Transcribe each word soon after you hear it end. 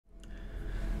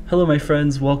Hello my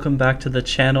friends, welcome back to the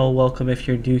channel. Welcome if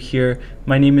you're new here.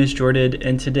 My name is Jordan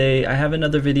and today I have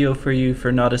another video for you for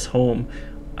Nautis Home.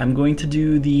 I'm going to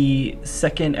do the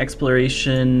second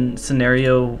exploration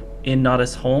scenario in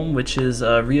Nautis Home, which is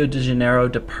Rio de Janeiro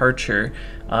Departure.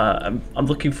 I'm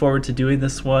looking forward to doing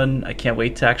this one. I can't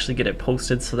wait to actually get it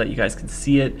posted so that you guys can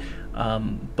see it.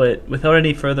 But without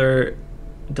any further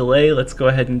delay, let's go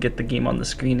ahead and get the game on the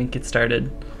screen and get started.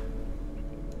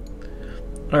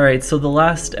 Alright, so the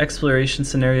last exploration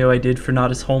scenario I did for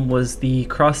Nautis Home was the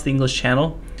Cross the English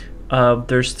Channel.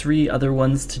 There's 3 other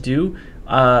ones to do.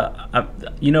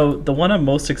 The one I'm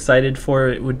most excited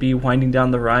for would be Winding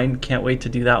Down the Rhine. Can't wait to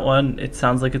do that one. It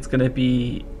sounds like it's going to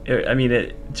be,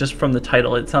 just from the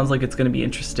title, it sounds like it's going to be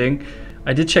interesting.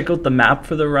 I did check out the map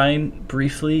for the Rhine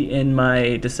briefly in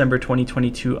my December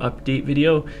 2022 update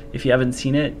video. If you haven't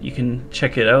seen it, you can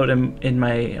check it out in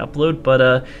my upload.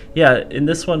 But yeah, in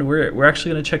this one, we're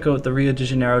actually going to check out the Rio de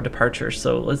Janeiro Departure.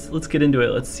 So let's get into it.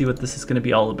 Let's see what this is going to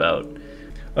be all about.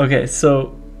 Okay,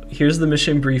 so here's the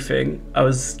mission briefing. I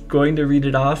was going to read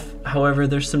it off. However,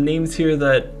 there's some names here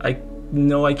that I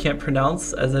know I can't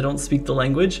pronounce as I don't speak the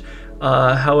language.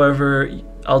 However,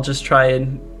 I'll just try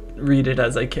and read it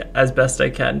as best I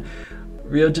can.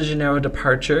 Rio de Janeiro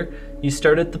Departure. You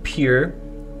start at the Pier,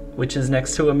 which is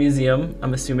next to a museum,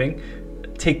 I'm assuming.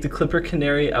 Take the Clipper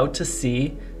Canary out to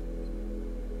sea.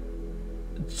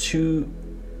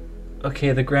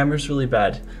 Okay, the grammar's really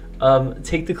bad.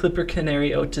 Take the Clipper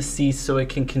Canary out to sea so it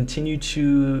can continue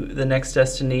to the next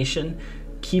destination.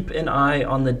 Keep an eye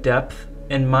on the depth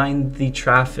and mind the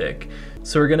traffic.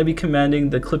 So we're going to be commanding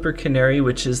the Clipper Canary,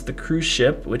 which is the cruise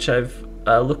ship, which I've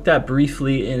looked at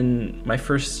briefly in my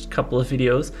first couple of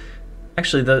videos.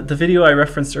 Actually, the video I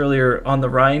referenced earlier on the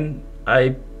Rhine,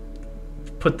 I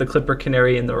put the Clipper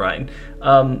Canary in the Rhine.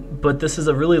 But this is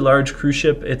a really large cruise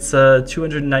ship. It's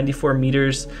 294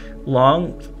 meters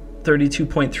long,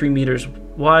 32.3 meters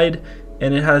wide,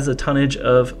 and it has a tonnage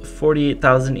of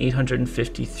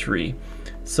 48,853.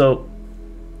 So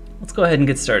let's go ahead and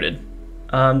get started.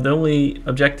 The only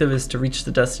objective is to reach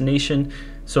the destination.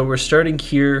 So we're starting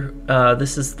here.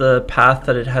 This is the path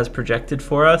that it has projected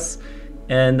for us,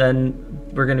 and then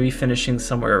we're going to be finishing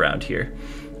somewhere around here.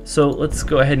 So let's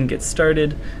go ahead and get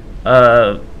started.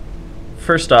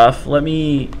 First off, let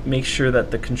me make sure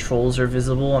that the controls are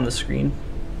visible on the screen.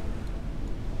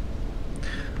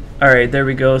 Alright, there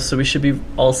we go. So we should be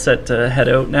all set to head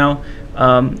out now.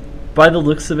 By the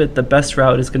looks of it, the best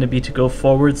route is going to be to go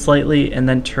forward slightly and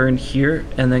then turn here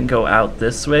and then go out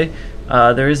this way.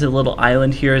 There is a little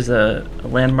island here as a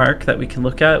landmark that we can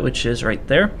look at, which is right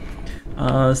there.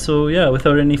 So yeah,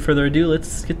 without any further ado,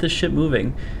 let's get this ship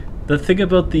moving. The thing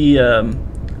about the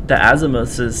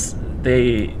azimuths is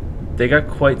they got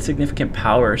quite significant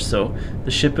power, so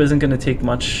the ship isn't going to take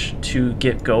much to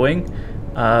get going.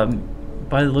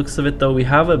 By the looks of it though, we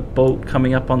have a boat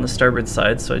coming up on the starboard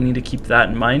side, so I need to keep that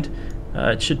in mind.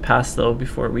 It should pass though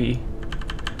before we...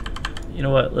 You know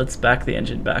what, let's back the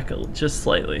engine back just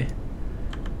slightly.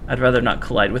 I'd rather not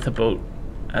collide with a boat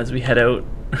as we head out.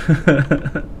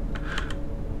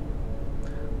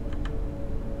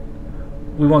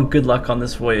 We want good luck on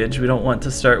this voyage. We don't want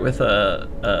to start with a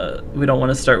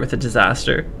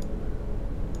disaster.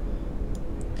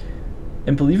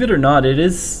 And believe it or not,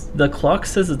 the clock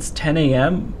says it's 10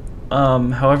 a.m.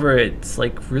 However, it's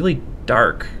like really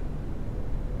dark.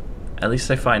 At least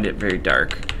I find it very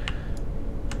dark.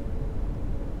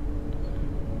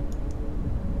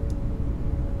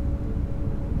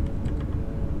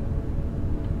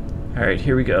 Alright,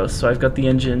 here we go. So I've got the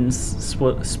engines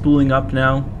spooling up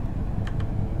now.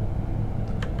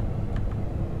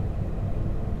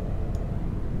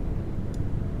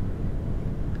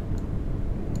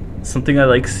 Something I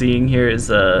like seeing here is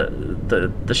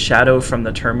the shadow from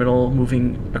the terminal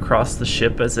moving across the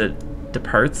ship as it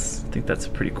departs. I think that's a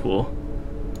pretty cool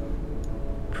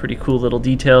little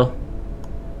detail.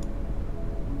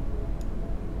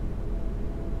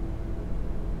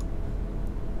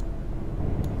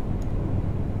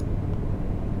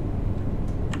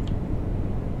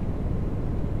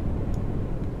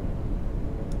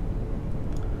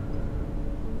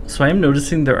 So I am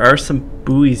noticing there are some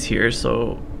buoys here,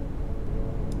 so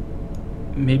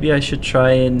maybe I should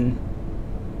try and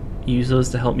use those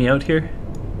to help me out here.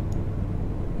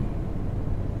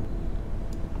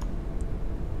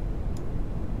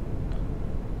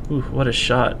 Ooh, what a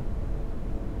shot.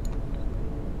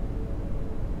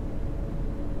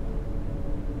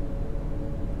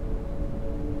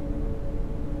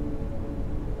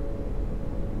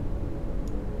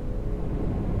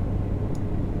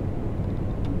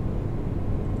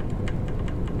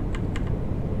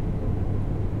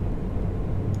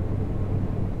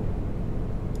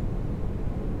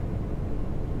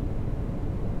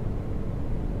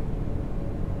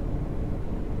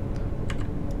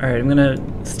 Alright, I'm gonna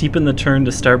steepen the turn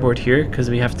to starboard here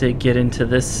because we have to get into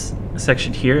this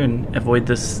section here and avoid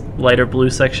this lighter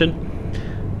blue section.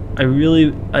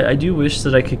 I do wish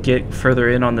that I could get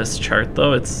further in on this chart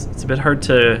though. It's a bit hard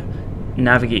to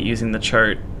navigate using the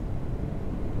chart.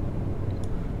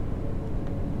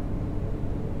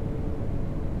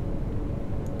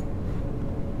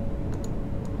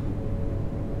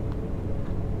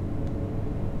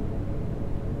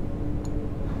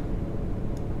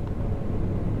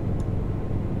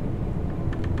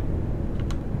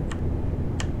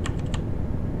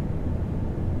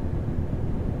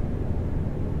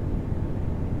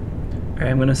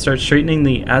 I'm going to start straightening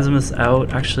the azimuth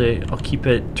out. Actually, I'll keep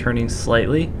it turning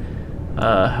slightly.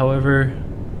 However,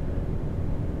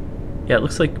 yeah, it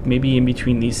looks like maybe in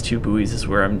between these two buoys is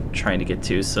where I'm trying to get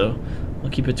to, so I'll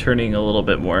keep it turning a little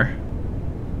bit more.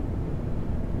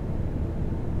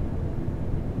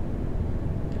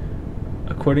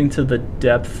 According to the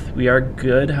depth, we are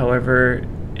good. However,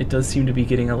 it does seem to be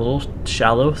getting a little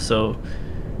shallow, so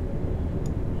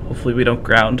hopefully we don't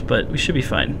ground, but we should be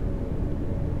fine.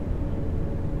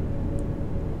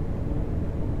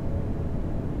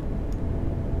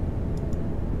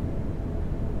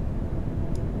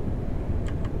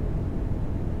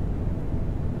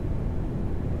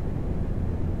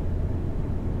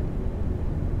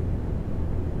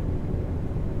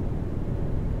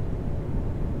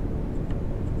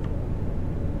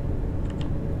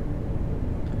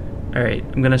 Alright,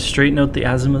 I'm going to straighten out the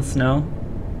azimuths now.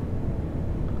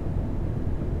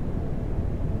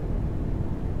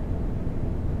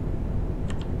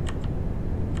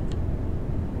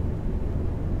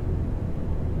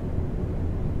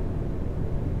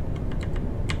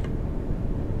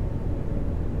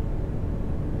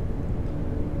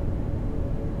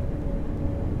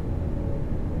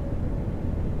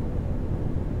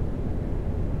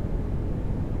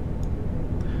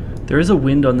 There is a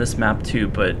wind on this map too,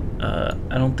 but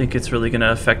I don't think it's really going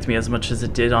to affect me as much as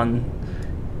it did on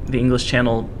the English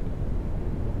Channel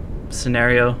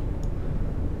scenario.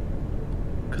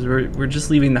 Because we're just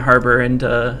leaving the harbor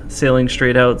and sailing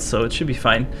straight out, so it should be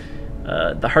fine.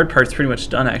 The hard part's pretty much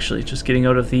done actually, just getting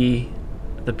out of the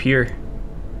pier.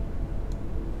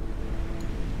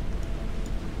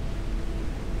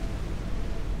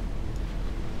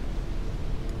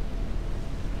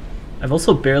 I've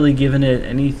also barely given it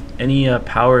any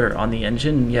power on the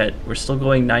engine, yet we're still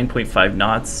going 9.5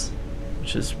 knots,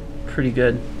 which is pretty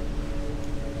good.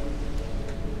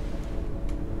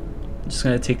 I'm just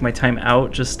going to take my time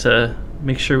out just to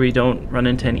make sure we don't run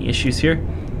into any issues here.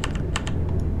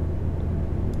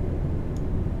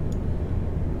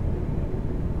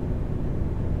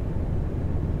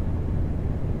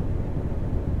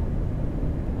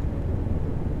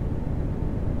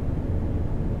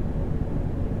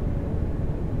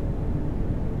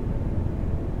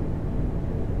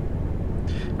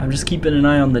 I'm just keeping an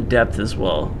eye on the depth as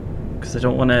well, because I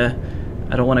don't want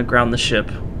to ground the ship.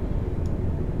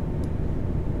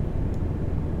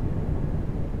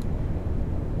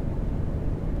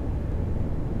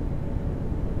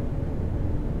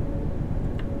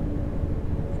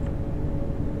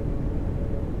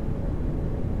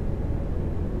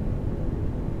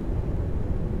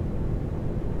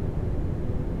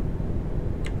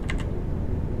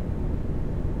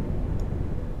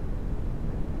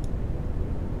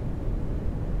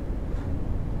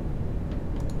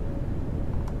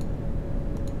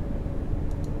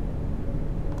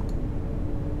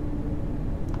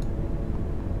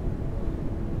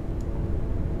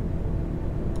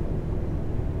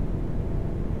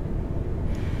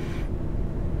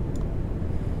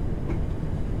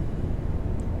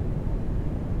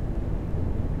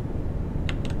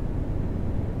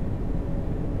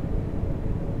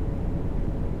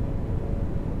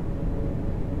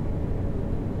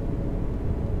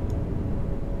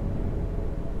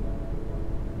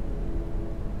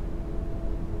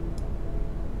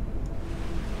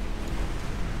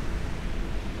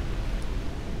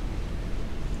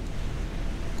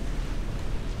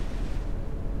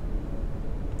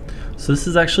 So this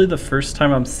is actually the first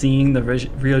time I'm seeing the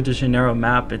Rio de Janeiro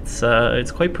map. It's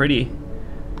quite pretty.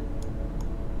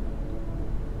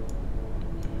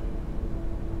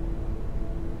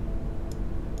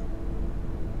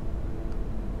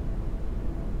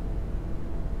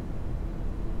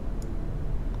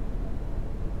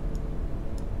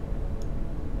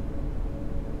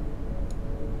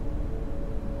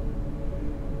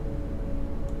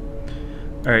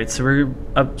 Alright, so we're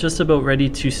up just about ready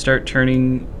to start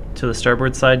turning to the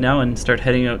starboard side now and start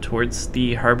heading out towards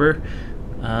the harbor.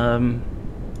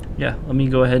 Yeah, let me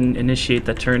go ahead and initiate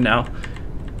that turn now.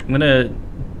 I'm gonna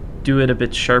do it a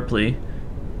bit sharply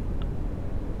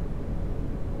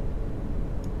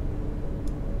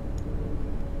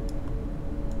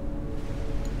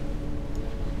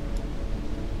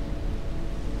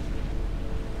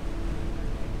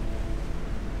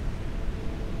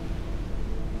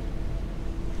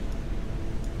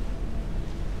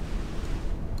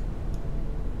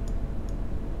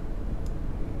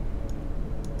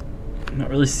Not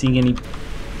really seeing any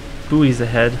buoys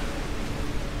ahead.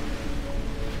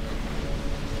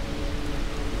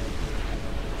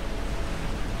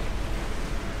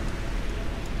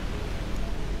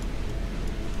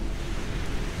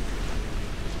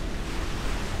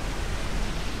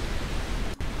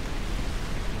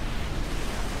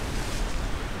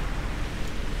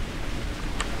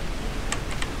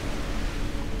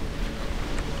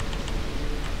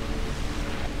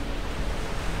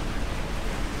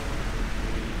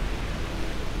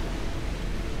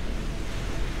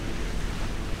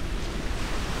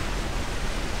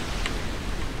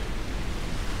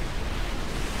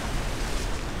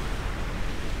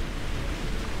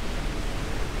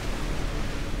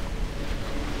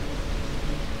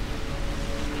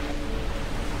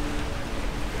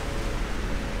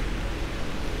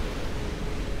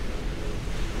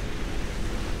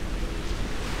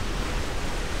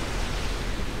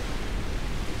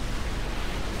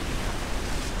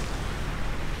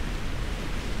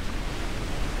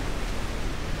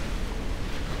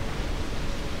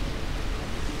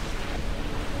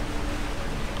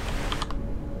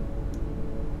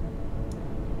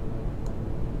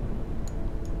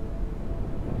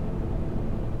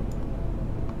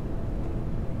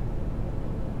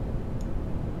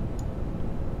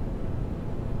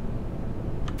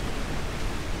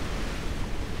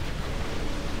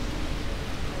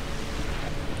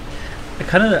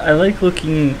 I like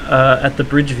looking at the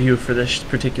bridge view for this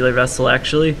particular vessel,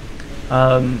 actually.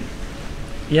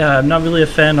 Yeah, I'm not really a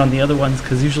fan on the other ones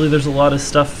because usually there's a lot of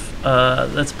stuff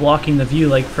that's blocking the view.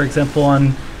 Like, for example, on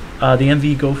the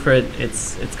MV Go For It,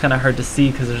 it's kind of hard to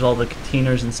see because there's all the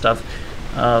containers and stuff.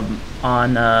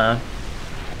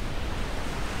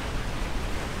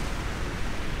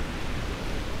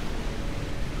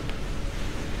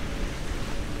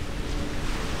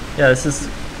 Yeah, this is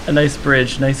a nice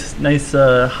bridge, nice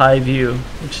high view,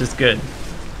 which is good.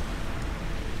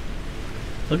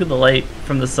 Look at the light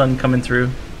from the sun coming through.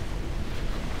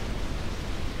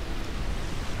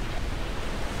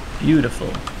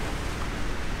 Beautiful.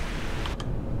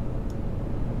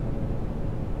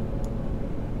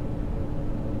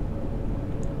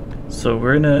 So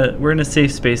we're in a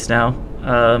safe space now.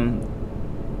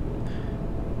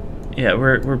 Yeah,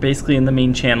 we're basically in the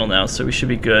main channel now, so we should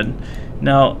be good.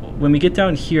 Now, when we get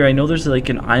down here, I know there's like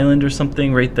an island or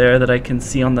something right there that I can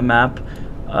see on the map.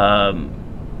 How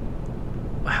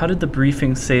did the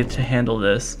briefing say to handle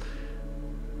this?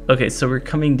 Okay, so we're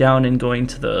coming down and going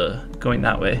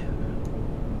that way.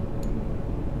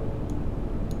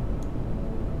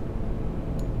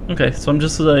 Okay, so I'm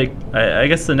just like, I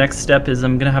guess the next step is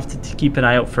I'm gonna have to keep an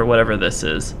eye out for whatever this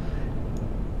is.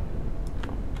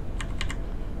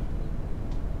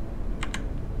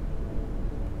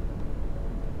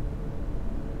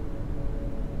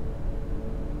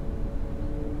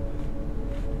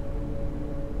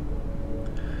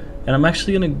 And I'm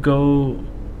actually gonna go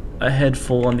ahead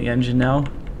full on the engine now.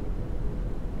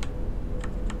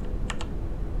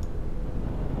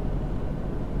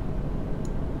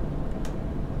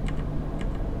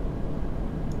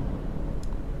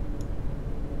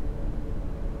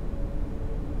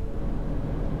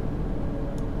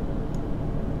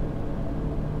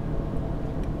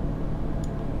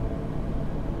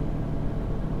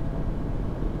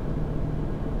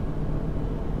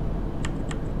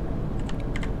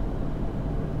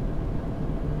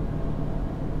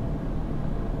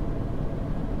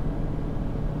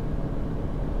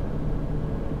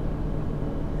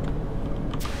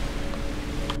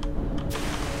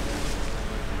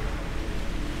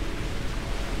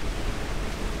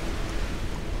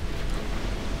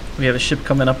 We have a ship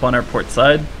coming up on our port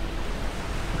side.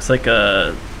 Looks like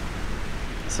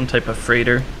some type of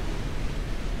freighter.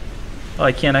 Oh,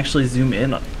 I can't actually zoom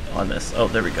in on this. Oh,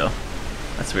 there we go.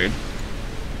 That's weird.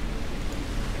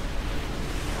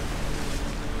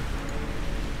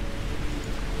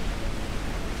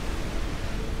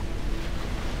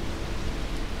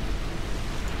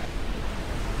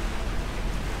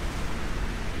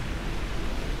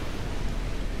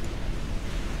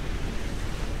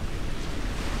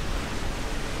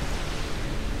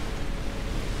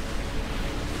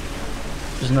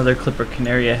 There's another Clipper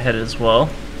Canary ahead as well.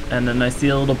 And then I see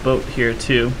a little boat here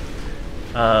too.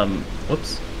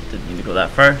 Whoops, didn't mean to go that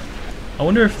far. I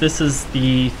wonder if this is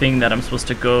the thing that I'm supposed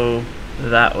to go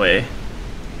that way.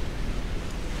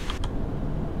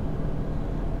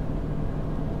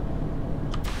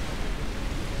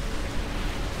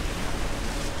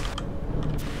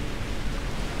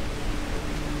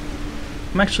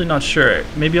 I'm actually not sure.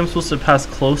 Maybe I'm supposed to pass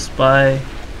close by,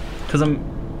 because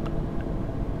I'm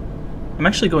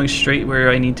actually going straight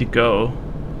where I need to go.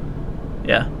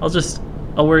 Yeah, I'll just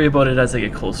I'll worry about it as I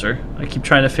get closer. I keep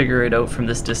trying to figure it out from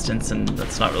this distance, and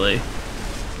that's not really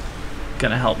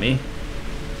gonna help me.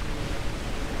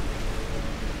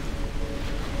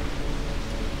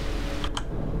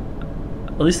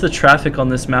 At least the traffic on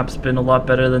this map's been a lot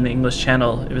better than the English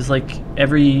Channel. It was like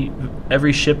every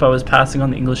ship I was passing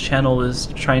on the English Channel was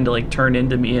trying to like turn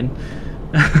into me and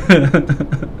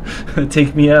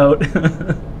take me out.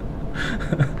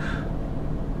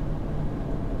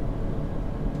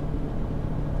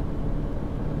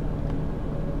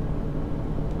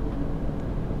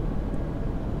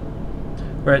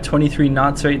 We're at 23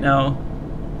 knots right now.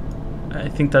 I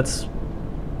think that's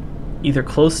either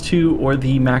close to or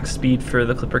the max speed for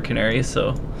the Clipper Canary,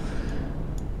 so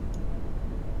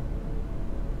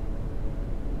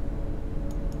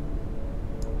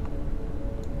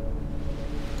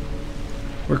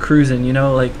we're cruising, you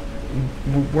know, like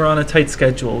we're on a tight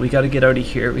schedule. We got to get out of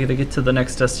here. We got to get to the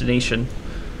next destination.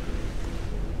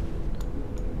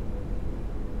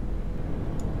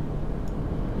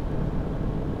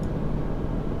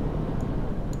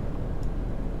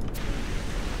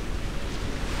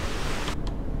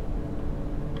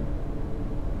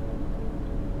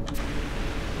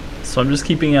 So I'm just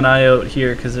keeping an eye out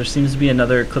here because there seems to be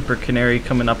another Clipper Canary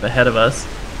coming up ahead of us.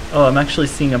 Oh, I'm actually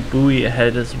seeing a buoy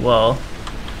ahead as well.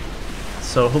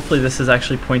 So hopefully this is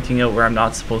actually pointing out where I'm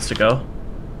not supposed to go.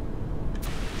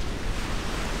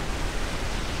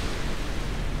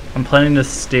 I'm planning to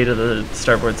stay to the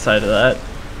starboard side of that.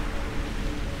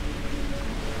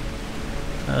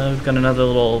 We've got another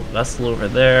little vessel over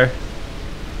there.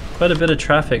 Quite a bit of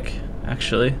traffic,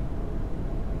 actually.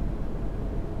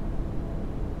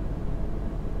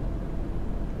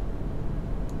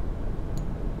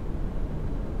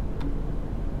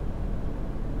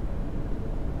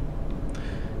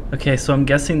 Okay, so I'm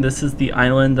guessing this is the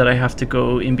island that I have to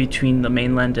go in between the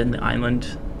mainland and the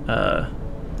island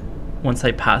once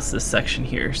I pass this section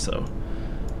here, so.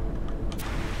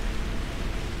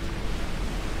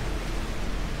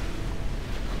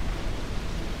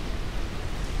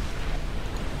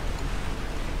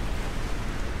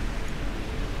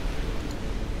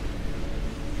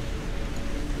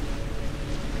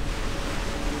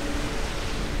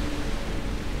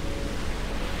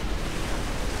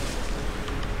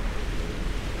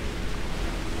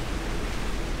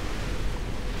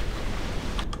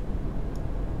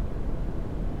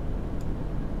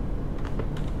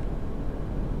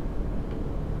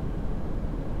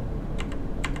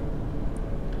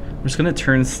 I'm just going to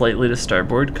turn slightly to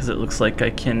starboard because it looks like I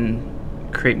can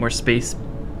create more space.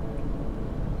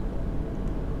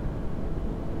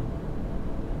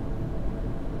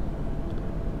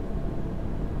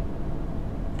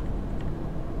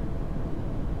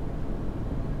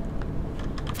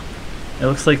 It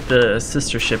looks like the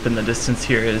sister ship in the distance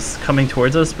here is coming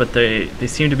towards us, but they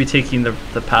seem to be taking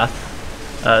the path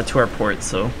to our port,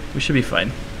 so we should be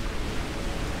fine.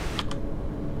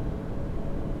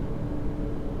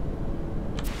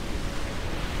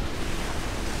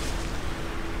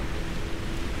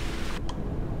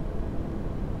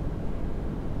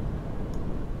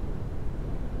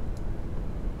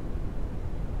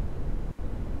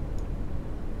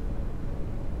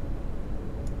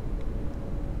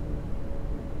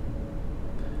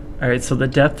 Alright, so the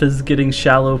depth is getting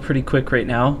shallow pretty quick right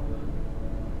now.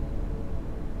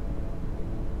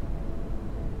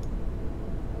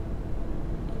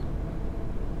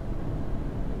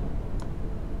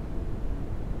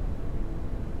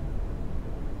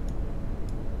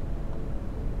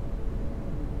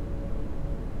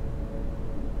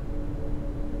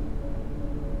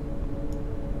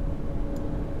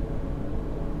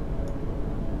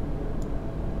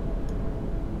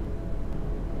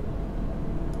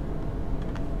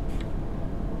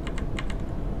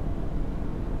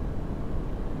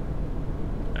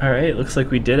 Alright, looks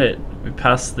like we did it. We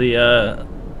passed the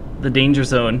danger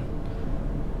zone.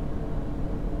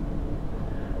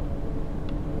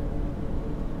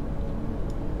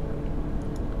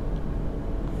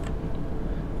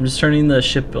 I'm just turning the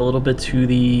ship a little bit to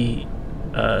the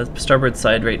starboard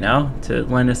side right now to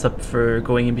line us up for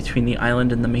going in between the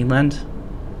island and the mainland.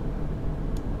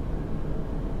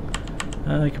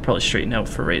 I could probably straighten out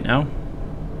for right now.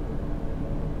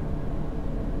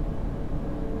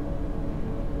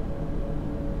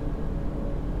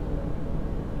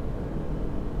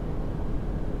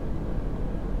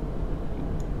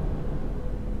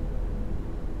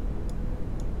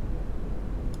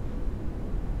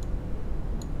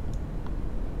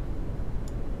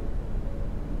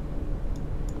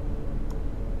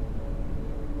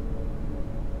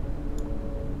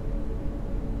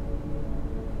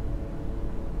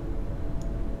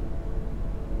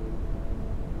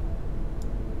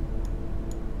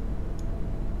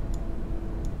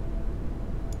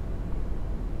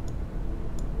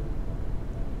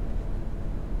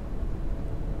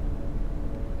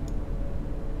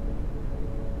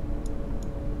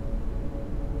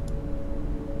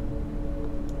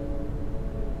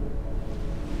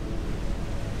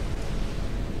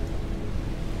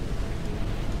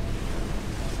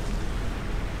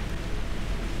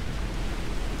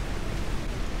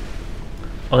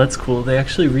 Oh, that's cool. They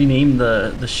actually renamed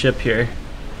the ship here.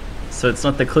 So it's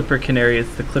not the Clipper Canary,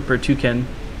 it's the Clipper Toucan.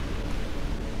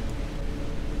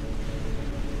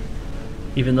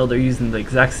 Even though they're using the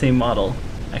exact same model.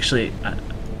 Actually,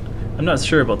 I'm not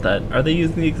sure about that. Are they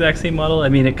using the exact same model? I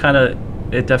mean, it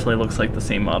definitely looks like the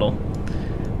same model.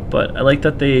 But I like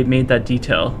that they made that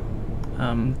detail.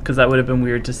 Because that would have been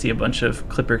weird to see a bunch of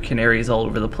Clipper Canaries all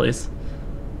over the place.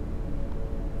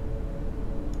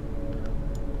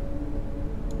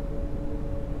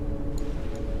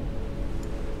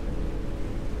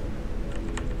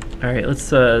 Alright, let's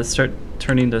start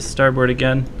turning to starboard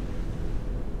again.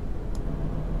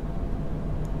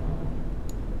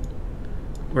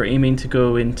 We're aiming to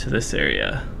go into this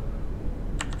area.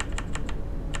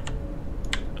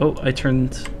 Oh, I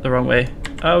turned the wrong way.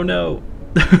 Oh no!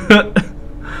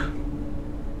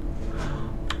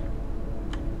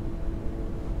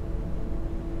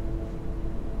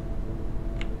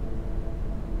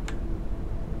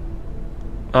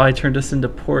 Oh, I turned us into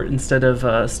port instead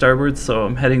of starboard, so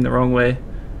I'm heading the wrong way.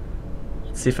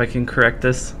 Let's see if I can correct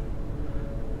this.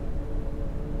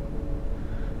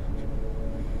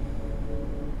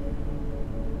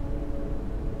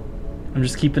 I'm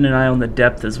just keeping an eye on the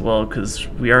depth as well, because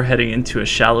we are heading into a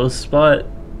shallow spot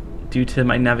due to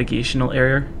my navigational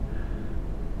error.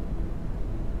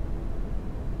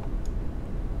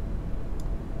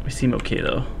 We seem okay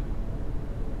though.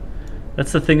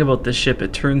 That's the thing about this ship,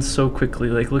 it turns so quickly.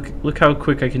 Like look how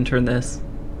quick I can turn this.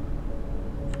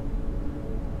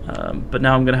 But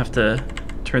now I'm gonna have to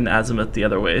turn the azimuth the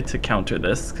other way to counter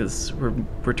this, because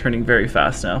we're turning very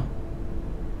fast now.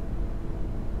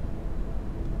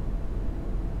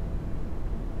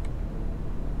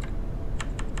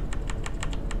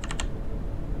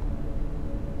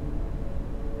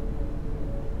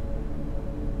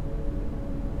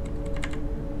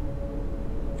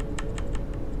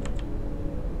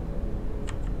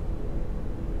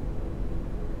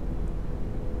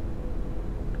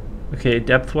 Okay,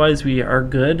 depth-wise we are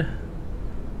good.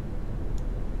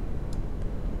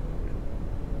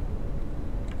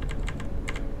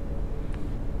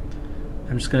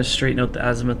 I'm just going to straighten out the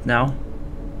azimuth now.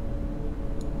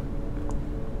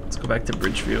 Let's go back to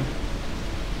bridge view.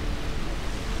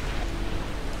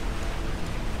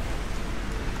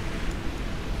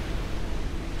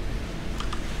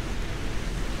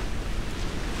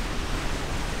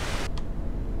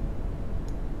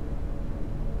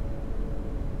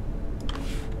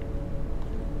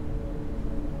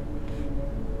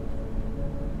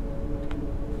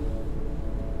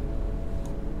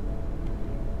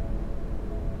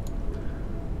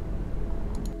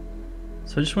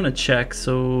 So I just want to check,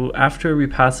 so after we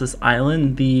pass this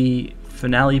island, the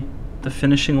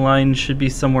finishing line should be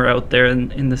somewhere out there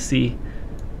in the sea.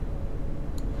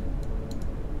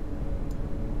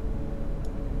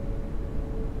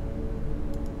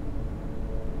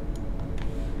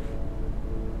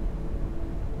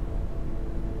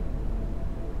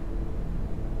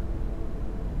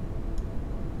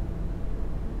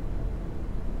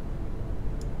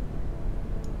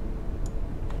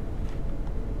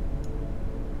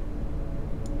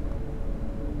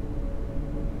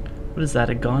 What is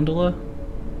that, a gondola?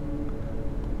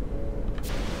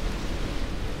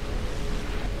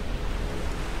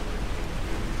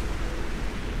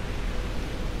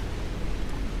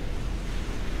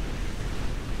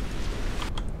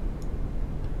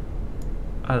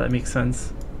 Ah, that makes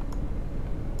sense.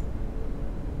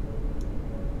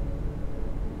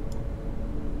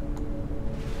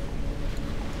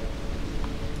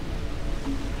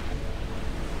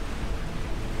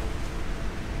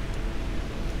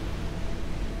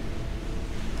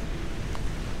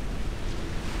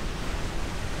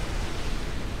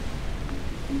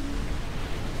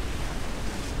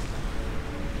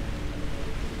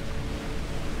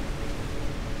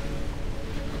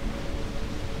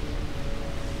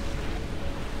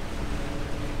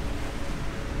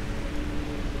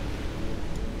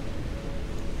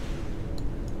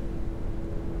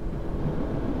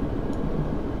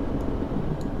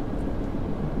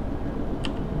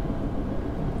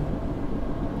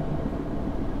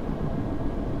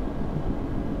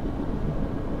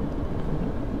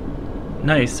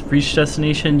 Nice. Reached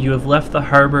destination. You have left the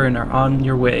harbor and are on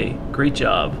your way. Great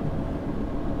job.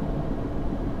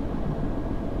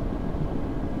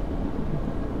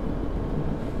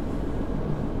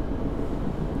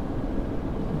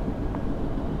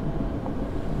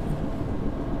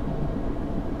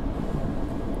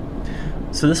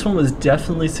 So this one was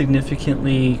definitely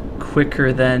significantly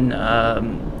quicker than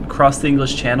Across the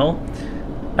English Channel.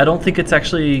 I don't think it's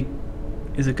actually...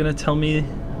 Is it going to tell me...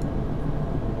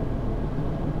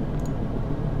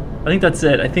 I think that's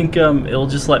it. I think it'll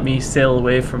just let me sail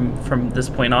away from this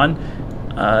point on.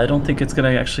 I don't think it's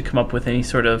gonna actually come up with any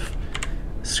sort of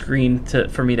screen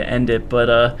for me to end it,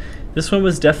 but this one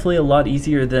was definitely a lot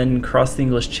easier than Cross the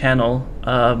English Channel.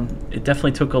 It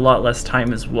definitely took a lot less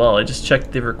time as well. I just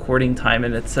checked the recording time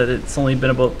and it said it's only been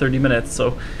about 30 minutes,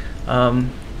 so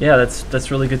yeah,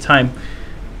 that's really good time.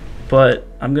 But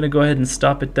I'm gonna go ahead and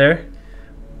stop it there.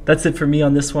 That's it for me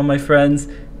on this one, my friends.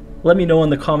 Let me know in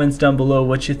the comments down below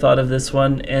what you thought of this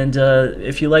one, and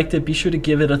if you liked it, be sure to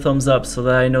give it a thumbs up so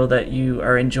that I know that you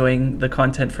are enjoying the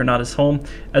content for Nautis Home.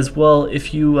 As well,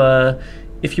 if you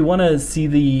want to see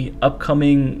the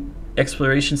upcoming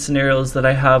exploration scenarios that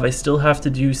I still have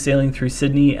to do sailing through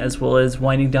Sydney as well as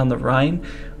winding down the Rhine.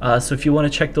 So if you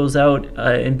want to check those out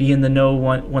and be in the know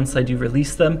once I do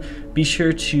release them, be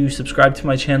sure to subscribe to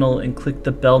my channel and click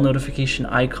the bell notification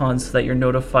icon so that you're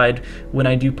notified when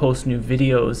I do post new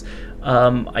videos.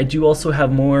 I do also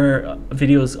have more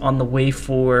videos on the way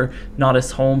for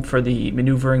Nautis Home for the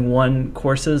Maneuvering 1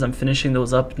 courses. I'm finishing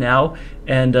those up now,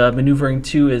 and Maneuvering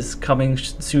 2 is coming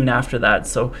soon after that.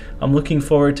 So I'm looking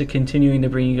forward to continuing to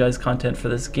bring you guys content for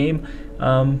this game.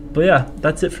 But yeah,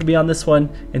 that's it for me on this one.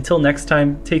 Until next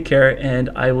time, take care, and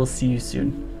I will see you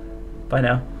soon. Bye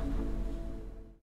now.